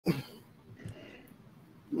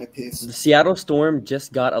my piece. The Seattle Storm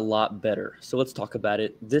just got a lot better, so let's talk about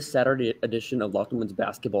it. This Saturday edition of Locked On Women's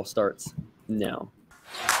Basketball starts now.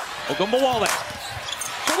 Ogunbowale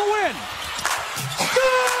for the win.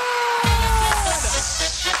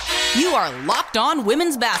 Good! You are Locked On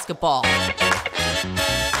Women's Basketball,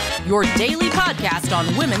 your daily podcast on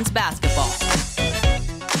women's basketball.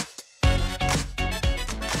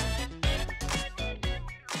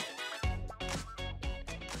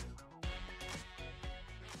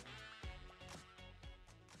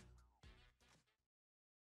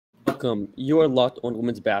 Welcome. You are Locked On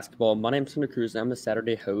Women's Basketball. My name is Hunter Cruse, and I'm the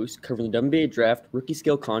Saturday host covering the WNBA draft, rookie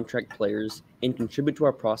scale contract players, and contribute to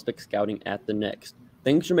our prospect scouting at The Next.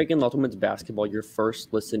 Thanks for making Locked On Women's Basketball your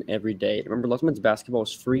first listen every day. Remember, Locked On Women's Basketball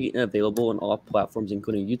is free and available on all platforms,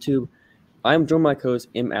 including YouTube. I am joined by my co-hosts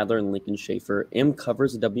M. Adler and Lincoln Shafer. M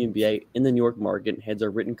covers the WNBA in the New York market and heads our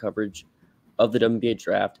written coverage of the WNBA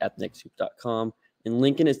draft at thenexthoop.com. And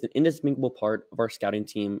Lincoln is an indispensable part of our scouting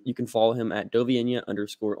team. You can follow him at Doviania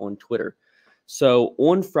 _ on Twitter. So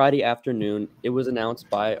on Friday afternoon, it was announced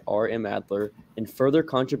by R.M. Adler and further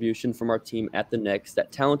contribution from our team at The Next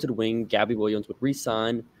that talented wing Gabby Williams would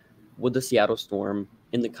re-sign with the Seattle Storm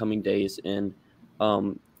in the coming days and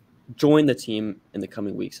join the team in the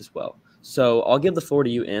coming weeks as well. So I'll give the floor to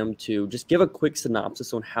you, M, to just give a quick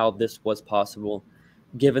synopsis on how this was possible,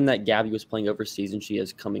 given that Gabby was playing overseas and she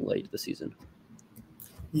is coming late to the season.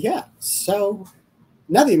 Yeah, so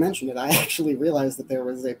now that you mentioned it, I actually realized that there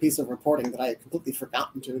was a piece of reporting that I had completely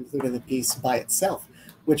forgotten to include in the piece by itself,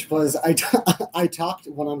 which was I talked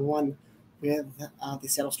one-on-one with the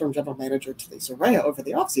Seattle Storm general manager, Talisa Rhea, over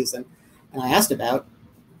the offseason, and I asked about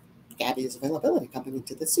Gabby's availability coming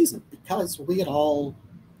into this season, because we had all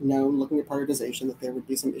known, looking at prioritization, that there would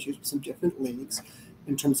be some issues with some different leagues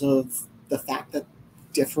in terms of the fact that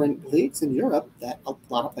different leagues in Europe that a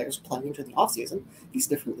lot of players are playing into the offseason, these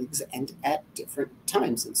different leagues end at different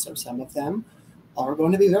times. And so some of them are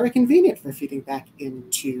going to be very convenient for feeding back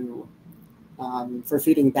into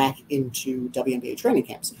WNBA training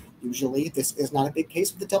camps. Usually this is not a big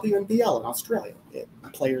case with the WNBL in Australia.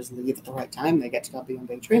 Players leave at the right time, they get to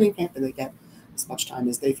WNBA training camp, and they get as much time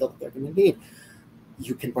as they feel that they're going to need.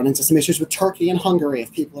 You can run into some issues with Turkey and Hungary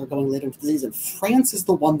if people are going later into the season. France is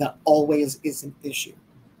the one that always is an issue.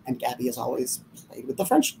 And Gabby has always played with the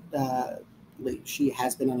French league. She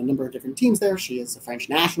has been on a number of different teams there. She is a French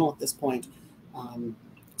national at this point.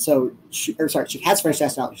 She has French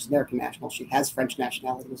nationality. She's American national. She has French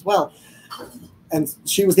nationality as well. And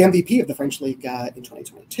she was the MVP of the French league in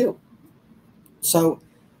 2022. So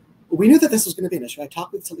we knew that this was going to be an issue. I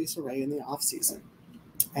talked with Talisa Rhea in the offseason.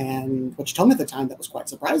 And what she told me at the time that was quite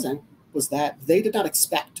surprising was that they did not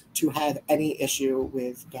expect to have any issue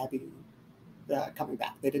with Gabby coming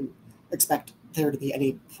back. They didn't expect there to be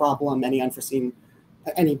any problem, any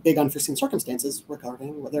big unforeseen circumstances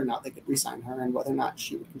regarding whether or not they could re-sign her and whether or not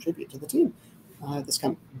she would contribute to the team this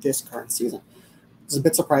current season. It was a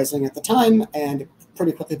bit surprising at the time, and it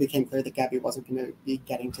pretty quickly became clear that Gabby wasn't going to be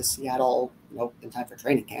getting to Seattle, in time for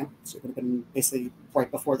training camp. So it would have been basically right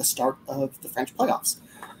before the start of the French playoffs.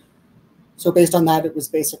 So based on that, it was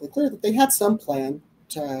basically clear that they had some plan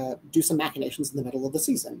to do some machinations in the middle of the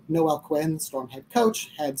season. Noelle Quinn, Storm head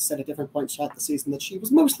coach, had said at different points throughout the season that she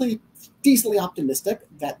was mostly decently optimistic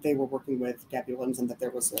that they were working with Gabby Williams and that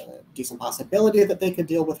there was a decent possibility that they could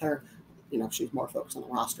deal with her. She's more focused on the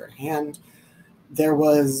roster at hand. There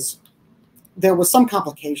was some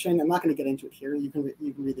complication. I'm not going to get into it here. You can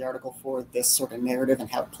read the article for this sort of narrative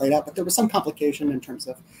and how it played out, but there was some complication in terms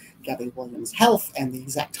of Gabby Williams' health and the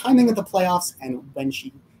exact timing of the playoffs and when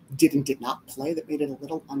she did not play. That made it a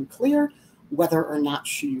little unclear whether or not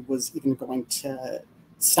she was even going to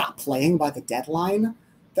stop playing by the deadline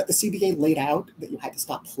that the CBA laid out, that you had to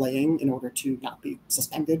stop playing in order to not be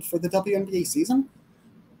suspended for the WNBA season.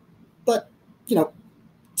 But,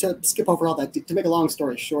 to skip over all that, to make a long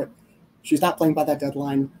story short, she's not playing by that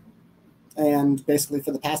deadline. And basically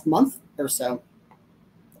for the past month or so,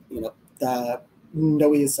 the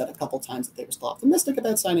Noe has said a couple times that they were still optimistic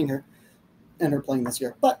about signing her and her playing this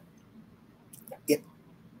year, but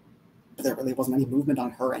there really wasn't any movement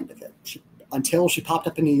on her end of it. Until she popped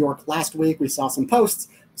up in New York last week, we saw some posts,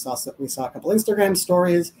 we saw a couple Instagram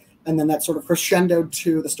stories, and then that sort of crescendoed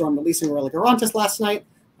to the Storm releasing Aurelia Garantis last night.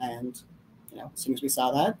 And as soon as we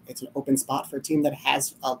saw that, it's an open spot for a team that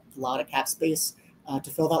has a lot of cap space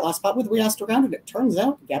to fill that last spot with. We asked around, and it turns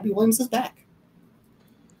out Gabby Williams is back.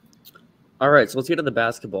 All right, so let's get to the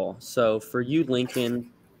basketball. So for you,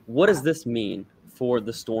 Lincoln, what does this mean for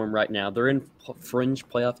the Storm right now? They're in fringe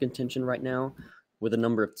playoff contention right now with a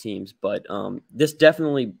number of teams, but this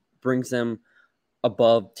definitely brings them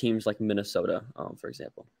above teams like Minnesota, for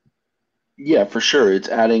example. Yeah, for sure. It's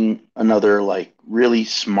adding another like really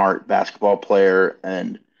smart basketball player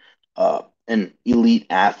and an elite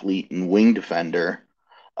athlete and wing defender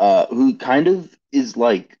who kind of is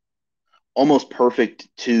like almost perfect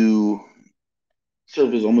to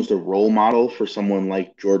serve as almost a role model for someone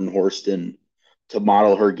like Jordan Horston to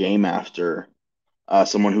model her game after.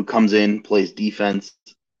 Someone who comes in, plays defense,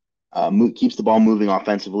 keeps the ball moving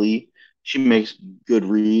offensively. She makes good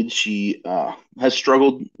reads. She has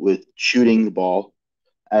struggled with shooting the ball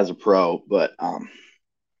as a pro, but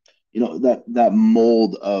that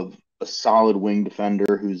mold of a solid wing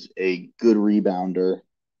defender who's a good rebounder,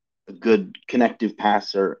 a good connective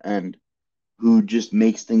passer, and who just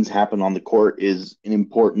makes things happen on the court is an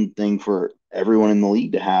important thing for everyone in the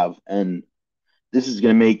league to have. And this is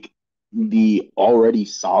going to make the already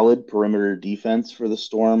solid perimeter defense for the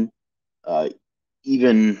Storm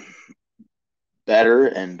even better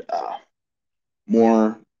and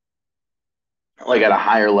more like at a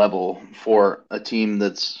higher level for a team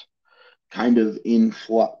that's kind of in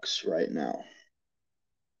flux right now.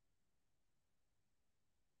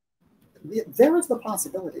 There is the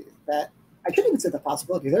possibility that, I shouldn't even say the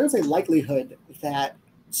possibility, there is a likelihood that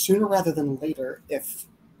sooner rather than later, if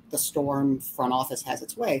the Storm front office has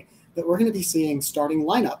its way, that we're going to be seeing starting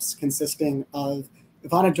lineups consisting of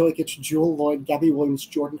Ivana Jokic, Jewel Lloyd, Gabby Williams,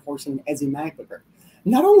 Jordan Horston, and Ezi Magbager.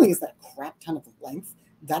 Not only is that a crap ton of length,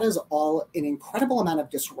 that is all an incredible amount of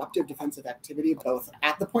disruptive defensive activity, both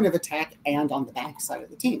at the point of attack and on the backside of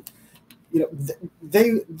the team.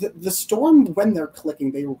 The Storm, when they're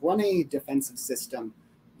clicking, they run a defensive system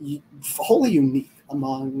wholly unique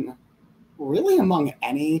among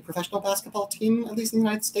any professional basketball team, at least in the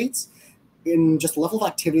United States, in just the level of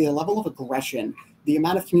activity, the level of aggression, the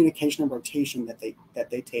amount of communication and rotation that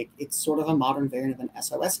they take. It's sort of a modern variant of an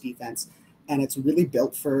SOS defense, and it's really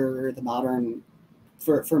built for the modern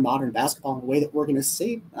basketball in a way that we're going to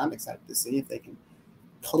see. I'm excited to see if they can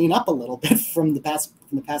clean up a little bit from the past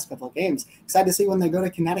couple of games. Excited to see when they go to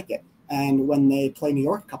Connecticut and when they play New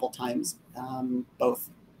York a couple times, both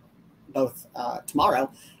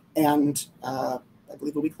tomorrow and I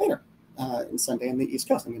believe a week later, in Sunday on the East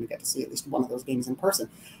Coast. I'm going to get to see at least one of those games in person.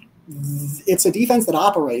 It's a defense that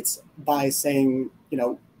operates by saying,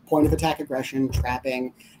 point of attack aggression,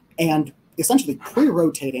 trapping, and essentially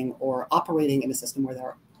pre-rotating or operating in a system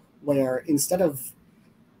where instead of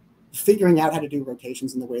figuring out how to do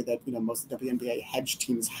rotations in the way that most of the WNBA hedge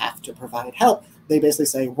teams have to provide help, they basically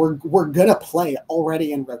say we're gonna play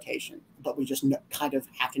already in rotation, but we just kind of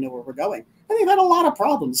have to know where we're going. And they've had a lot of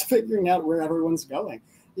problems figuring out where everyone's going.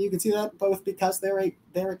 You can see that both because they're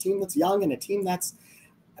a team that's young and a team that's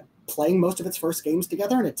playing most of its first games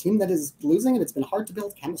together, and a team that is losing, and it's been hard to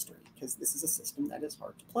build chemistry because this is a system that is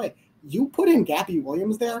hard to play. You put in Gabby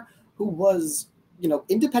Williams there, who was,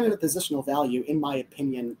 independent of positional value, in my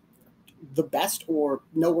opinion, the best or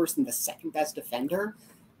no worse than the second best defender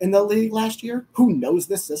in the league last year, who knows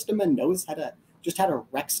this system and knows how to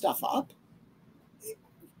wreck stuff up.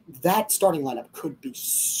 That starting lineup could be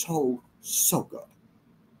so good.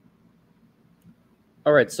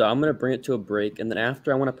 All right, so I'm going to bring it to a break, and then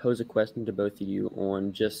after I want to pose a question to both of you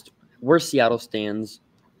on just where Seattle stands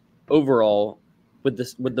overall with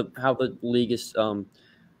how the league is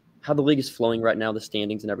flowing right now, the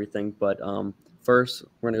standings and everything. But first,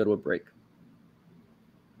 we're going to go to a break.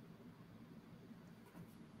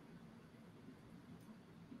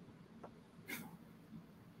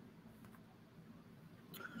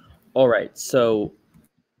 All right, so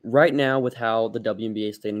right now with how the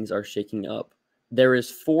WNBA standings are shaking up, there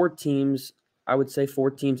is four teams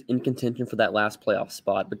in contention for that last playoff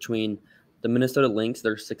spot between the Minnesota Lynx.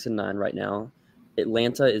 They're 6-9 right now.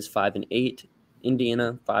 Atlanta is 5-8.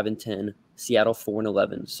 Indiana 5-10. Seattle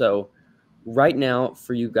 4-11. So right now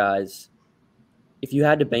for you guys, if you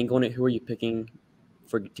had to bank on it, who are you picking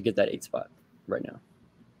to get that 8th spot right now?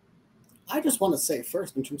 I just want to say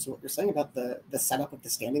first, in terms of what you're saying about the setup of the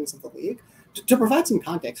standings of the league, to provide some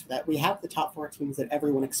context for that, we have the top four teams that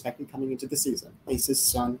everyone expected coming into the season. Aces,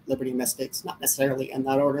 Sun, Liberty, Mystics, not necessarily in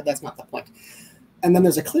that order. That's not the point. And then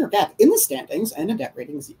there's a clear gap in the standings and in net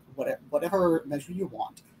ratings, whatever measure you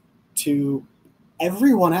want, to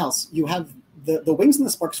everyone else. You have the Wings and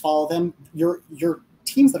the Sparks follow them. Your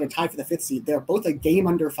teams that are tied for the 5th seed, they're both a game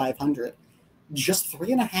under 500. Just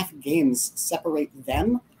 3.5 games separate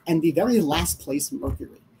them and the very last place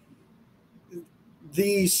Mercury.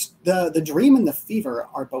 The Dream and the Fever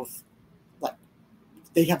are both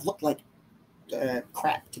they have looked like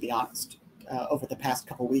crap, to be honest, over the past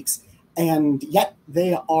couple weeks, and yet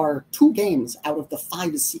they are 2 games out of the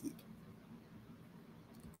 5 seed.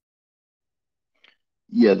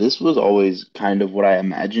 Yeah, this was always kind of what I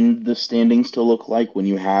imagined the standings to look like when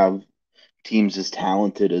you have teams as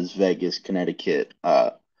talented as Vegas, Connecticut,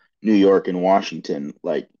 New York, and Washington.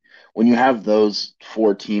 Like when you have those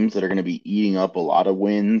four teams that are going to be eating up a lot of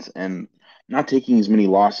wins and not taking as many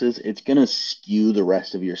losses, it's going to skew the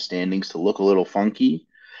rest of your standings to look a little funky.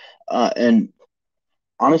 And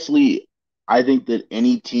honestly, I think that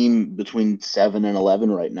any team between 7 and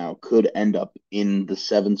 11 right now could end up in the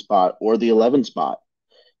 7 spot or the 11 spot.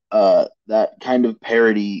 That kind of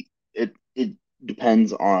parity, it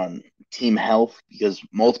depends on team health because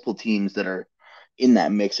multiple teams that are in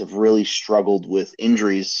that mix have really struggled with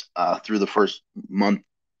injuries through the first month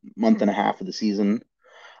and a half of the season.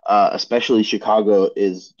 Especially Chicago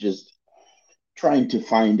is just trying to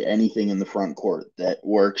find anything in the front court that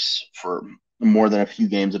works for more than a few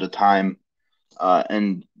games at a time.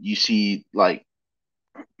 And you see like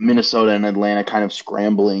Minnesota and Atlanta kind of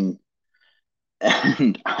scrambling,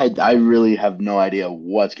 and I really have no idea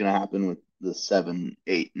what's going to happen with the 7,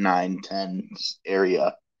 8, 9, 10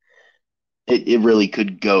 area. It really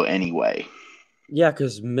could go any way. Yeah,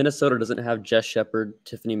 because Minnesota doesn't have Jess Shepard,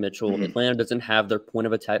 Tiffany Mitchell. Mhm. Atlanta doesn't have their point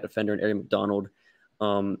of attack defender in Aaron McDonald.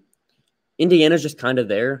 Indiana's just kind of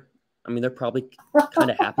there. I mean, they're probably kind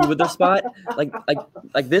of happy with their spot. Like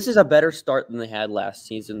this is a better start than they had last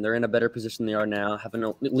season. They're in a better position than they are now, having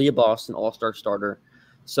a Leah Boston all-star starter.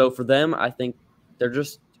 So for them, I think they're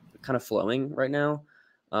just kind of flowing right now.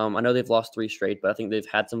 I know they've lost 3 straight, but I think they've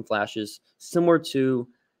had some flashes similar to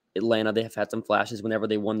Atlanta. They have had some flashes whenever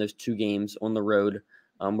they won those 2 games on the road.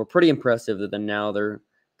 Were pretty impressive. That then now they're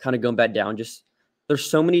kind of going back down. Just there's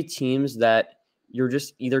so many teams that you're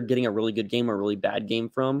just either getting a really good game or a really bad game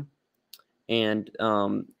from. And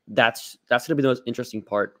that's going to be the most interesting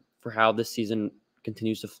part for how this season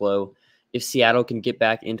continues to flow. If Seattle can get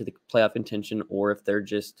back into the playoff contention or if they're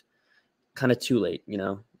just kind of too late,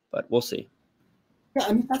 but we'll see. Yeah,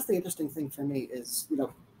 I mean, that's the interesting thing for me is,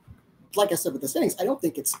 like I said with the standings, I don't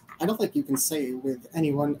think you can say with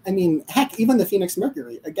anyone. I mean, heck, even the Phoenix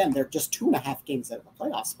Mercury, again, they're just 2.5 games out of a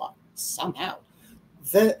playoff spot somehow.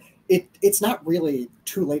 It's not really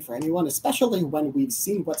too late for anyone, especially when we've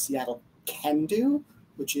seen what Seattle can do,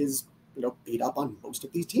 which is beat up on most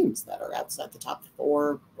of these teams that are outside the top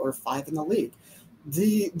 4 or 5 in the league.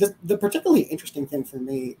 The particularly interesting thing for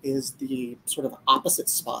me is the sort of opposite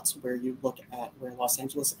spots where you look at where Los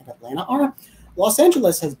Angeles and Atlanta are. Los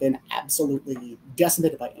Angeles has been absolutely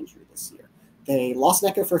decimated by injury this year. They lost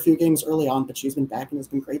Nneka for a few games early on, but she's been back and has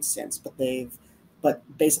been great since. But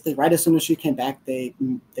basically, right as soon as she came back, they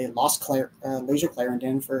lost Lasia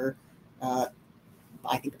Clarendon for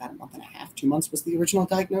I think about a month and a half. 2 months was the original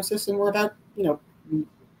diagnosis, and we're about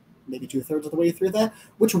maybe 2/3 of the way through that,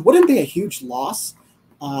 which wouldn't be a huge loss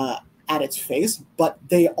at its face, but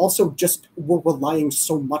they also just were relying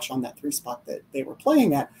so much on that 3 spot that they were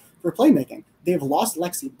playing at for playmaking. They've lost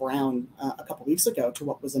Lexi Brown a couple weeks ago to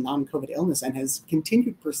what was a non-COVID illness and has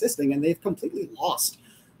continued persisting, and they've completely lost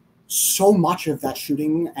so much of that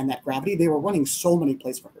shooting and that gravity. They were running so many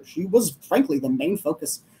plays for her. She was, frankly, the main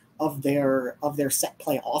focus of their set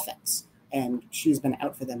play offense, and she's been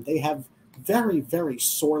out for them. They have very, very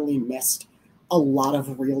sorely missed a lot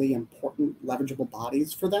of really important leverageable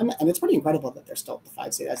bodies for them, and it's pretty incredible that they're still at the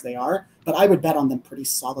 5 seed as they are, but I would bet on them pretty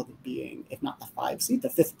solidly being, if not the 5 seed, the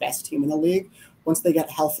 5th best team in the league once they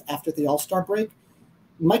get health after the All-Star break.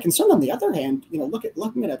 My concern, on the other hand,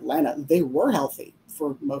 looking at Atlanta, they were healthy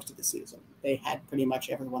for most of the season. They had pretty much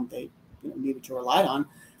everyone they needed to rely on,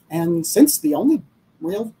 and since the only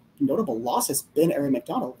real notable loss has been Howard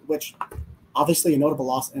Megdal, which obviously a notable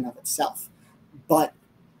loss in and of itself. But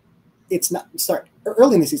it's not,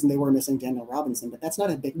 early in the season they were missing Daniel Robinson, but that's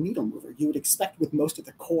not a big needle mover. You would expect with most of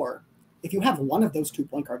the core, if you have one of those 2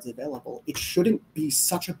 point guards available, it shouldn't be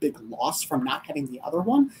such a big loss from not having the other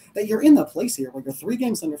one that you're in the place here where you're 3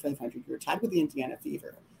 games under 500, you're tied with the Indiana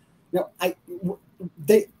Fever.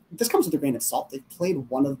 This comes with a grain of salt. They've played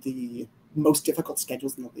one of the most difficult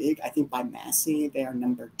schedules in the league. I think by Massey, they are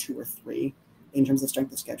number 2 or 3 in terms of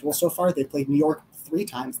strength of schedule so far. They played New York 3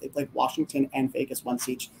 times. They played Washington and Vegas once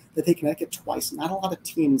each. They played Connecticut twice. Not a lot of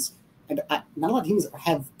teams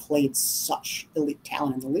have played such elite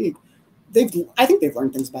talent in the league. I think they've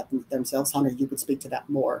learned things about themselves. Hunter, you could speak to that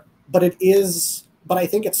more. But I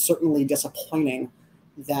think it's certainly disappointing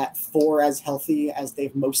that for as healthy as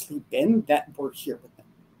they've mostly been, that we're here with them.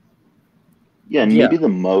 Yeah, and maybe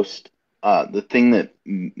the thing that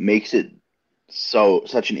makes it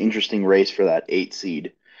such an interesting race for that 8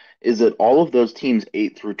 seed is that all of those teams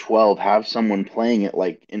 8 through 12 have someone playing at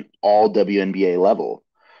like an all WNBA level.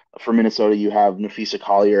 For Minnesota, you have Nafisa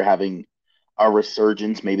Collier having a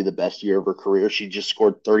resurgence, maybe the best year of her career. She just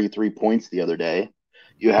scored 33 points the other day.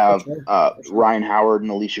 You have Ryan Howard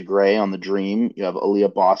and Alicia Gray on the Dream. You have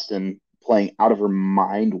Aaliyah Boston playing out of her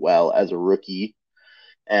mind well as a rookie.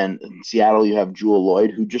 And in Seattle, you have Jewel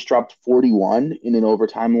Lloyd, who just dropped 41 in an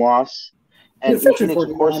overtime loss. And in Phoenix,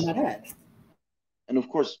 of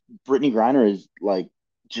course, Brittany Griner is like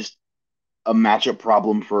just a matchup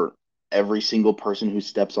problem for every single person who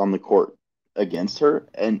steps on the court against her.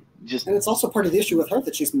 And it's also part of the issue with her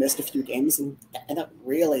that she's missed a few games and that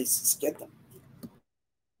really skid them.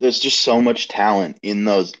 There's just so much talent in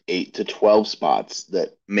those 8 to 12 spots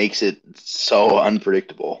that makes it so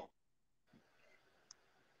unpredictable.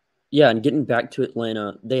 Yeah, and getting back to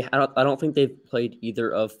Atlanta, I don't think they've played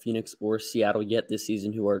either of Phoenix or Seattle yet this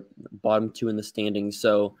season, who are bottom 2 in the standings.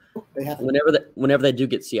 So whenever they do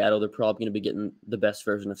get Seattle, they're probably going to be getting the best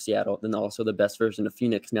version of Seattle, and also the best version of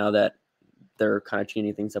Phoenix now that they're kind of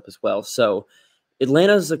changing things up as well. So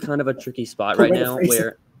Atlanta's a kind of a tricky spot right now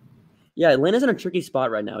Atlanta's in a tricky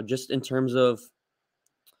spot right now, just in terms of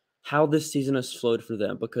how this season has flowed for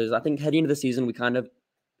them, because I think heading into the season, we kind of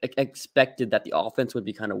expected that the offense would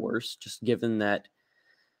be kind of worse, just given that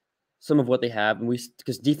some of what they have, and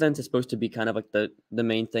because defense is supposed to be kind of like the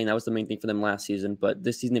main thing. That was the main thing for them last season, but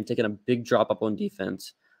this season they've taken a big drop up on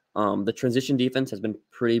defense. The transition defense has been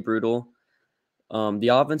pretty brutal. The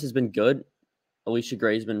offense has been good. Alicia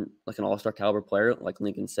Gray has been like an all-star caliber player, like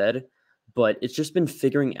Lincoln said, but it's just been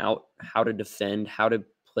figuring out how to defend, how to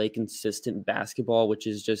play consistent basketball, which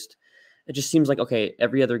is just, it just seems like, okay,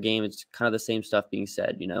 every other game, it's kind of the same stuff being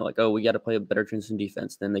said, like, oh, we got to play a better transition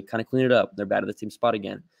defense. Then they kind of clean it up. They're bad at the same spot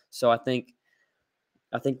again. So I think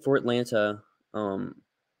for Atlanta,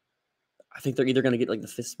 I think they're either going to get like the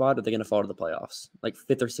 5th spot or they're going to fall to the playoffs, like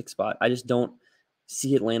 5th or 6th spot. I just don't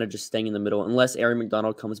see Atlanta just staying in the middle unless Howard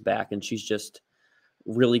Megdal comes back and she's just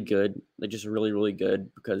really good, like just really, really good,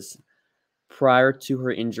 because prior to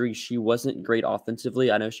her injury, she wasn't great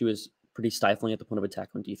offensively. I know she was pretty stifling at the point of attack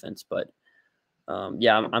on defense, but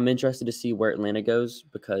I'm interested to see where Atlanta goes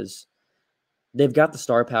because they've got the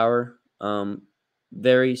star power.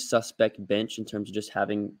 Very suspect bench in terms of just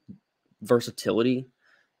having versatility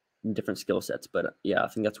and different skill sets. But I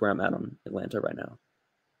think that's where I'm at on Atlanta right now.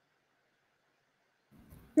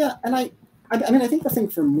 Yeah, and I mean, I think the thing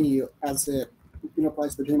for me as it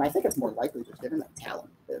applies to the Dream, I think it's more likely just given that talent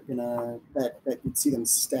that you'd see them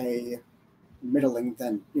stay middling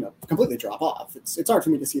than completely drop off. It's hard for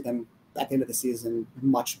me to see them at the end of the season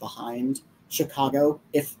much behind Chicago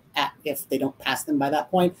if they don't pass them by that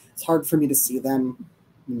point. It's hard for me to see them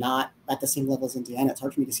not at the same level as Indiana. It's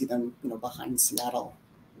hard for me to see them behind Seattle,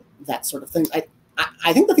 that sort of thing.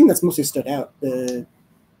 I think the thing that's mostly stood out, you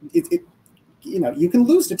can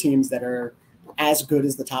lose to teams that are as good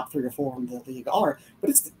as the top 3 or 4 in the league are, but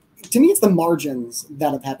to me it's the margins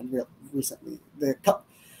that have happened recently.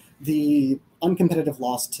 The uncompetitive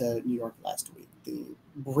loss to New York last week, the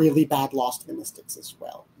really bad loss to the Mystics as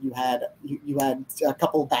well. You had a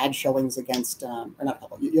couple bad showings against, or not a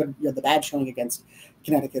couple. You had the bad showing against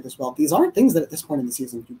Connecticut as well. These aren't things that at this point in the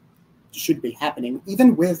season should be happening.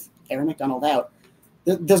 Even with Howard Megdal out,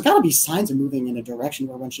 there's got to be signs of moving in a direction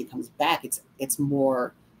where when she comes back, it's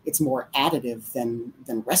more additive than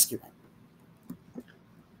rescuing.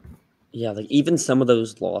 Yeah, like even some of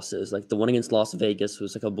those losses, like the one against Las Vegas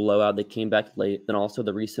was like a blowout. They came back late. Then also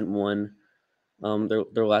the recent one,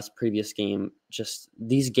 their last previous game, just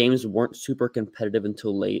these games weren't super competitive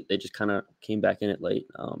until late. They just kind of came back in it late,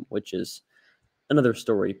 which is another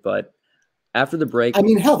story. But after the break,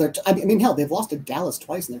 they've lost to Dallas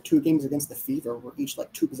twice, and their 2 games against the Fever were each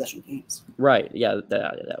like 2 possession games. Right. Yeah,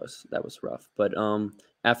 that was rough. But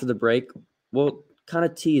after the break, we'll kind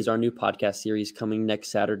of tease our new podcast series coming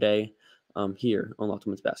next Saturday. Here on Locked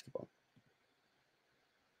Women's Basketball.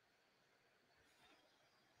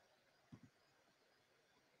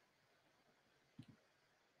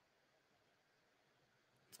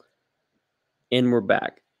 And we're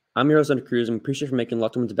back. I'm your host, Hunter Cruse, and appreciate you for making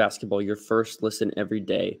Locked Women's Basketball your first listen every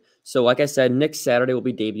day. So like I said, next Saturday we'll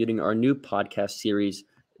be debuting our new podcast series,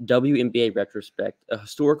 WNBA Retrospect, a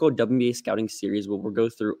historical WNBA scouting series where we'll go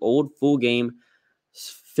through old full game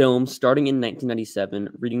films starting in 1997,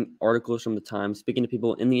 reading articles from the time, speaking to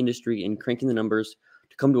people in the industry, and cranking the numbers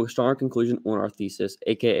to come to a strong conclusion on our thesis,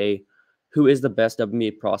 aka who is the best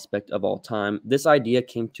WNBA prospect of all time. This idea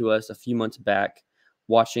came to us a few months back,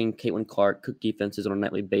 watching Caitlin Clark cook defenses on a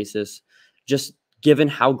nightly basis, just given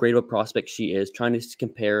how great of a prospect she is, trying to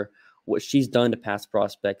compare what she's done to past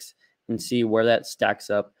prospects and see where that stacks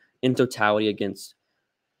up in totality against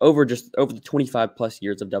over the 25 plus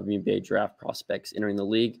years of WNBA draft prospects entering the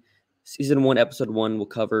league. Season 1, Episode 1 will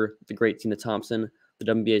cover the great Tina Thompson, the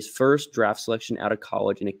WNBA's first draft selection out of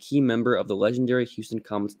college and a key member of the legendary Houston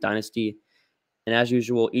Comets dynasty. And as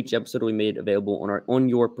usual, each episode will be made available on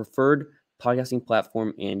your preferred podcasting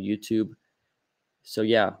platform and YouTube. So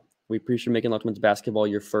yeah, we appreciate making Locked On Women's Basketball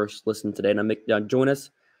your first listen today. And join us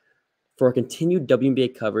for our continued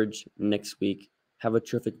WNBA coverage next week. Have a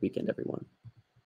terrific weekend, everyone.